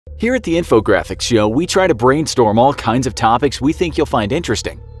Here at the Infographics Show, we try to brainstorm all kinds of topics we think you'll find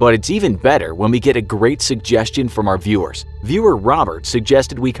interesting. But it's even better when we get a great suggestion from our viewers. Viewer Robert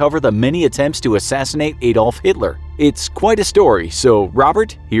suggested we cover the many attempts to assassinate Adolf Hitler. It's quite a story, so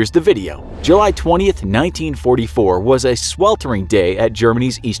Robert, here's the video. July 20th, 1944 was a sweltering day at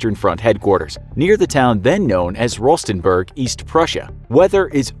Germany's Eastern Front headquarters, near the town then known as Rostenburg, East Prussia. Weather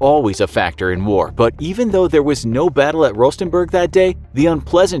is always a factor in war, but even though there was no battle at Rostenburg that day, the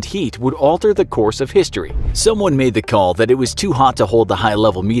unpleasant heat would alter the course of history. Someone made the call that it was too hot to hold the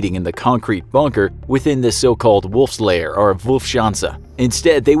high-level meeting in the concrete bunker within the so-called Wolf's Lair or Wolfschanze.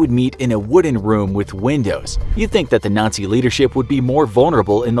 Instead, they would meet in a wooden room with windows. You'd think that the Nazi leadership would be more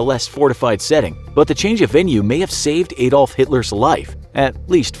vulnerable in the less fortified setting, but the change of venue may have saved Adolf Hitler's life, at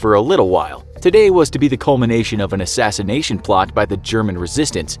least for a little while. Today was to be the culmination of an assassination plot by the German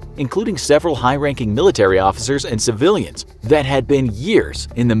resistance, including several high-ranking military officers and civilians that had been years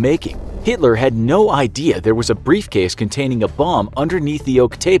in the making. Hitler had no idea there was a briefcase containing a bomb underneath the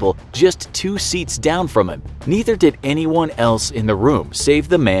oak table just 2 seats down from him. Neither did anyone else in the room save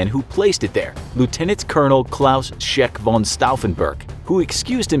the man who placed it there, Lieutenant Colonel Klaus Scheck von Stauffenberg, who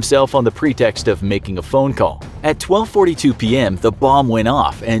excused himself on the pretext of making a phone call. At 12:42 p.m., the bomb went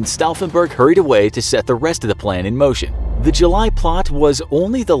off and Stauffenberg hurried away to set the rest of the plan in motion. The July plot was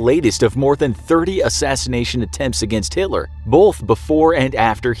only the latest of more than 30 assassination attempts against Hitler, both before and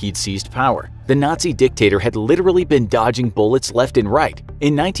after he'd seized power. The Nazi dictator had literally been dodging bullets left and right.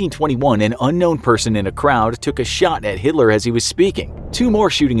 In 1921, an unknown person in a crowd took a shot at Hitler as he was speaking. 2 more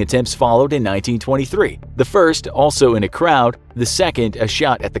shooting attempts followed in 1923. The first, also in a crowd, the second, a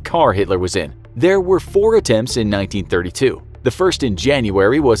shot at the car Hitler was in. There were 4 attempts in 1932. The first in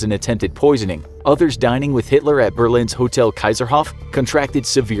January was an attempted poisoning. Others dining with Hitler at Berlin's Hotel Kaiserhof contracted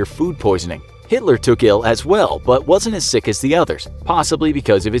severe food poisoning. Hitler took ill as well, but wasn't as sick as the others, possibly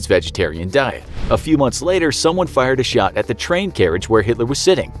because of his vegetarian diet. A few months later, someone fired a shot at the train carriage where Hitler was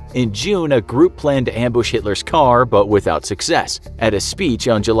sitting. In June, a group planned to ambush Hitler's car, but without success. At a speech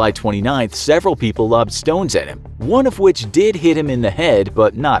on July 29th, several people lobbed stones at him, one of which did hit him in the head,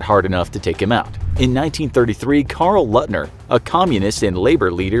 but not hard enough to take him out. In 1933, Karl Luttner, a communist and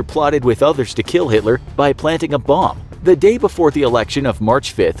labor leader, plotted with others to kill Hitler by planting a bomb. The day before the election of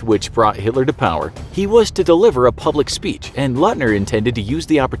March 5th, which brought Hitler to power, he was to deliver a public speech, and Luttner intended to use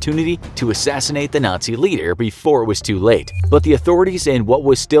the opportunity to assassinate the Nazi leader before it was too late. But the authorities in what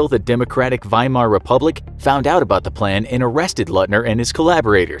was still the Democratic Weimar Republic found out about the plan and arrested Luttner and his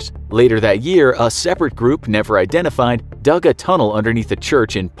collaborators. Later that year, a separate group, never identified, dug a tunnel underneath a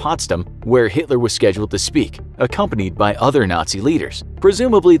church in Potsdam where Hitler was scheduled to speak, accompanied by other Nazi leaders.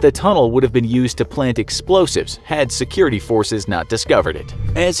 Presumably, the tunnel would have been used to plant explosives had security forces not discovered it.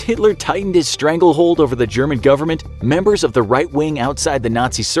 As Hitler tightened his stranglehold over the German government, members of the right wing outside the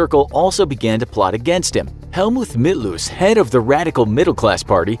Nazi circle also began to plot against him. Helmut Mittlus, head of the radical middle-class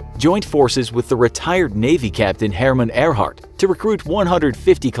party, joined forces with the retired Navy captain Hermann Ehrhardt to recruit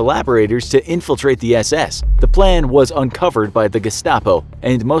 150 collaborators to infiltrate the SS. The plan was uncovered by the Gestapo,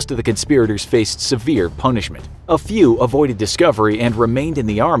 and most of the conspirators faced severe punishment. A few avoided discovery and remained in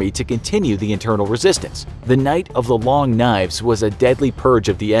the army to continue the internal resistance. The Night of the Long Knives was a deadly purge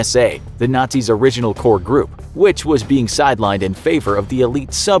of the SA, the Nazis' original core group, which was being sidelined in favor of the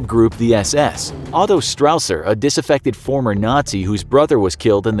elite subgroup, the SS. Otto Strasser, a disaffected former Nazi whose brother was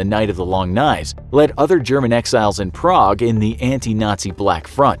killed in the Night of the Long Knives, led other German exiles in Prague in the anti-Nazi Black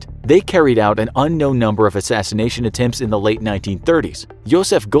Front. They carried out an unknown number of assassination attempts in the late 1930s.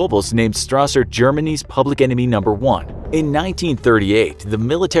 Joseph Goebbels named Strasser Germany's public enemy number 1. In 1938, the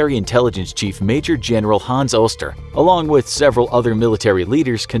military intelligence chief Major General Hans Oster, along with several other military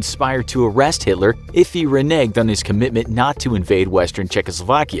leaders, conspired to arrest Hitler if he reneged on his commitment not to invade Western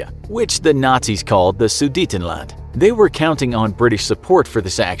Czechoslovakia, which the Nazis called the Sudetenland. They were counting on British support for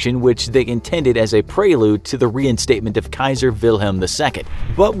this action, which they intended as a prelude to the reinstatement of Kaiser Wilhelm II.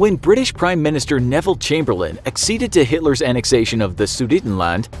 But when British Prime Minister Neville Chamberlain acceded to Hitler's annexation of the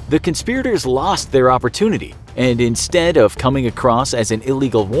Sudetenland, the conspirators lost their opportunity. And instead of coming across as an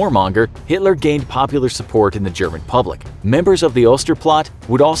illegal warmonger, Hitler gained popular support in the German public. Members of the Oster plot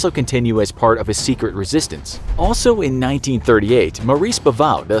would also continue as part of a secret resistance. Also in 1938, Maurice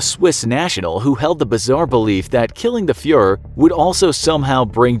Bavaud, a Swiss national who held the bizarre belief that killing the Führer would also somehow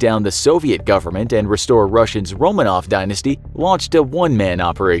bring down the Soviet government and restore Russia's Romanov dynasty, launched a one-man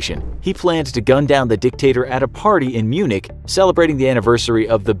operation. He planned to gun down the dictator at a party in Munich, celebrating the anniversary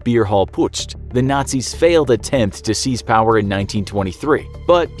of the Beer Hall Putsch, the Nazis' failed attempt to seize power in 1923.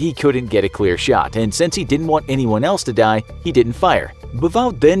 But he couldn't get a clear shot, and since he didn't want anyone else to die, he didn't fire.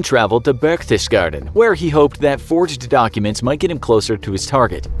 Bavaud then traveled to Berchtesgaden, where he hoped that forged documents might get him closer to his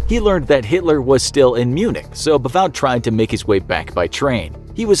target. He learned that Hitler was still in Munich, so Bavaud tried to make his way back by train.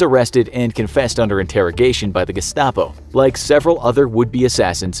 He was arrested and confessed under interrogation by the Gestapo. Like several other would-be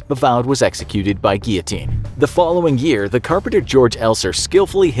assassins, Bavaud was executed by guillotine. The following year, the carpenter George Elser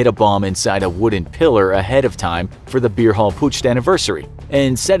skillfully hid a bomb inside a wooden pillar ahead of time for the Beer Hall Putsch anniversary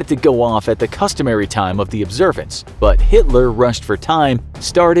and set it to go off at the customary time of the observance. But Hitler rushed for time,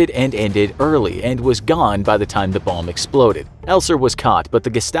 started and ended early, and was gone by the time the bomb exploded. Elser was caught, but the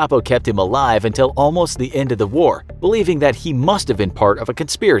Gestapo kept him alive until almost the end of the war, believing that he must have been part of a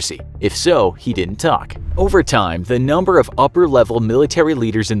conspiracy. If so, he didn't talk. Over time, the number of upper-level military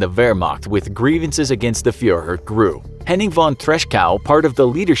leaders in the Wehrmacht with grievances against the Führer grew. Henning von Treschkow, part of the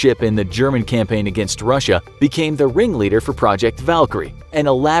leadership in the German campaign against Russia, became the ringleader for Project Valkyrie, an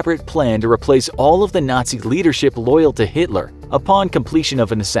elaborate plan to replace all of the Nazi leadership loyal to Hitler upon completion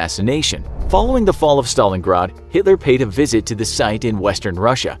of an assassination. Following the fall of Stalingrad, Hitler paid a visit to the site in western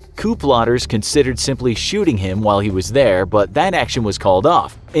Russia. Coup plotters considered simply shooting him while he was there, but that action was called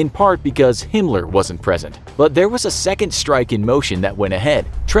off, in part because Himmler wasn't present. But there was a second strike in motion that went ahead.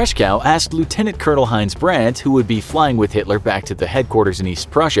 Treschkow asked Lieutenant Colonel Heinz Brandt, who would be flying with Hitler back to the headquarters in East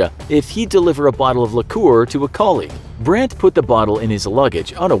Prussia, if he'd deliver a bottle of liqueur to a colleague. Brandt put the bottle in his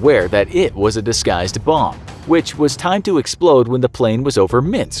luggage, unaware that it was a disguised bomb, which was timed to explode when the plane was over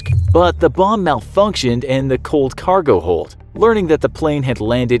Minsk. But the bomb malfunctioned in the cold cargo hold. Learning that the plane had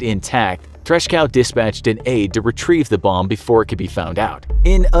landed intact, Treschkow dispatched an aide to retrieve the bomb before it could be found out.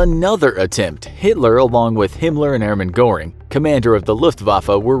 In another attempt, Hitler, along with Himmler and Hermann Göring, commander of the Luftwaffe,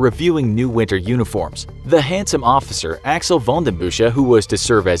 were reviewing new winter uniforms. The handsome officer Axel von den Büsche, who was to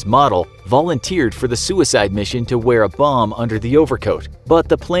serve as model, volunteered for the suicide mission to wear a bomb under the overcoat, but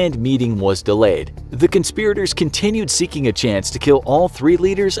the planned meeting was delayed. The conspirators continued seeking a chance to kill all three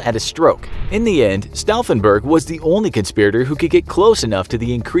leaders at a stroke. In the end, Stauffenberg was the only conspirator who could get close enough to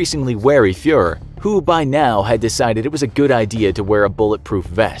the increasingly wary Führer, who by now had decided it was a good idea to wear a bulletproof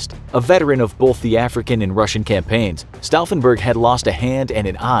vest. A veteran of both the African and Russian campaigns, Stauffenberg had lost a hand and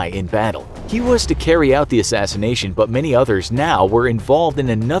an eye in battle. He was to carry out the assassination, but many others now were involved in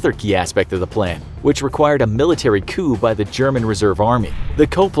another key aspect of the plan, which required a military coup by the German Reserve Army. The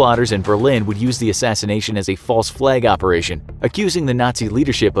co-plotters in Berlin would use the assassination as a false flag operation, accusing the Nazi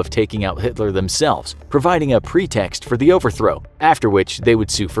leadership of taking out Hitler themselves, providing a pretext for the overthrow, after which they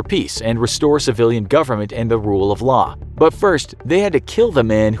would sue for peace and restore civilian government and the rule of law. But first, they had to kill the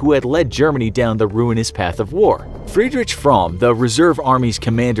man who had led Germany down the ruinous path of war. Friedrich Fromm, the Reserve Army's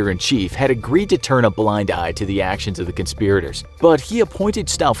commander-in-chief, had agreed to turn a blind eye to the actions of the conspirators, but he appointed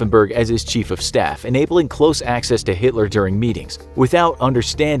Stauffenberg as his chief of staff, enabling close access to Hitler during meetings, without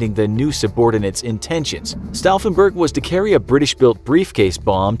understanding the new subordinate's intentions. Stauffenberg was to carry a British-built briefcase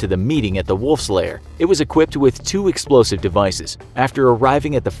bomb to the meeting at the Wolf's Lair. It was equipped with 2 explosive devices. After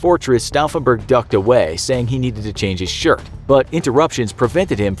arriving at the fortress, Stauffenberg ducked away, saying he needed to change his shirt, but interruptions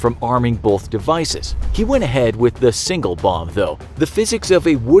prevented him from arming both devices. He went ahead with the single bomb, though. The physics of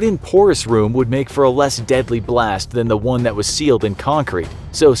a wooden porous room would make for a less deadly blast than the one that was sealed in concrete,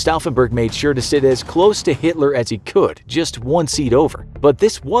 so Stauffenberg made sure to sit as close to Hitler as he could, just 1 seat over. But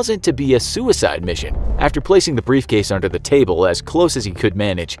this wasn't to be a suicide mission. After placing the briefcase under the table as close as he could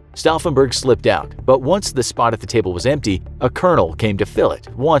manage, Stauffenberg slipped out, but once the spot at the table was empty, a colonel came to fill it,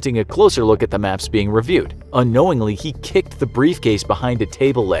 wanting a closer look at the maps being reviewed. Unknowingly, he kicked the briefcase behind a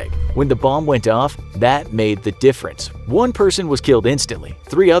table leg. When the bomb went off, that made the difference. 1 person was killed instantly.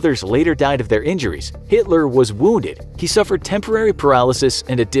 3 others later died of their injuries. Hitler was wounded. He suffered temporary paralysis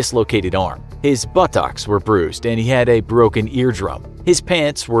and a dislocated arm. His buttocks were bruised and he had a broken eardrum. His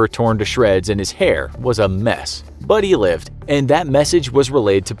pants were torn to shreds and his hair was a mess. But he lived, and that message was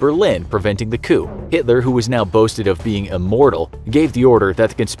relayed to Berlin, preventing the coup. Hitler, who was now boasted of being immortal, gave the order that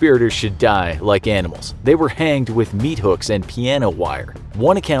the conspirators should die like animals. They were hanged with meat hooks and piano wire.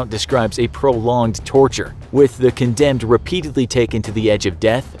 One account describes a prolonged torture, with the condemned repeatedly taken to the edge of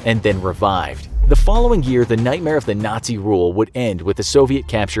death and then revived. The following year, the nightmare of the Nazi rule would end with the Soviet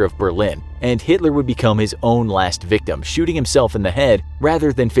capture of Berlin, and Hitler would become his own last victim, shooting himself in the head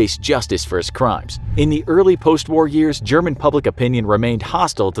rather than face justice for his crimes. In the early post-war years, German public opinion remained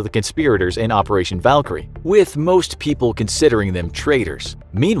hostile to the conspirators in Operation Valkyrie, with most people considering them traitors.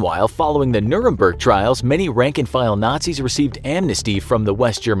 Meanwhile, following the Nuremberg trials, many rank-and-file Nazis received amnesty from the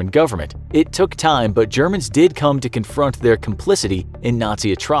West German government. It took time, but Germans did come to confront their complicity in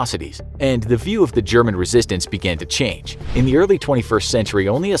Nazi atrocities, and the view of the German resistance began to change. In the early 21st century,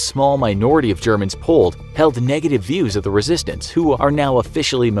 only a small minority minority of Germans polled held negative views of the resistance, who are now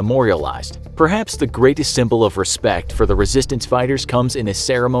officially memorialized. Perhaps the greatest symbol of respect for the resistance fighters comes in a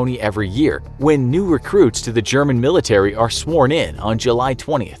ceremony every year when new recruits to the German military are sworn in on July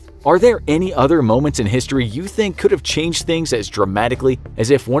 20th. Are there any other moments in history you think could have changed things as dramatically as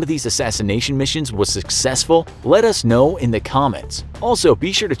if one of these assassination missions was successful? Let us know in the comments. Also,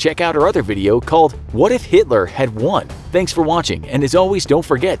 be sure to check out our other video called "What If Hitler Had Won?" Thanks for watching, and as always, don't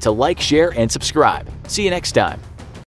forget to like, share, and subscribe. See you next time.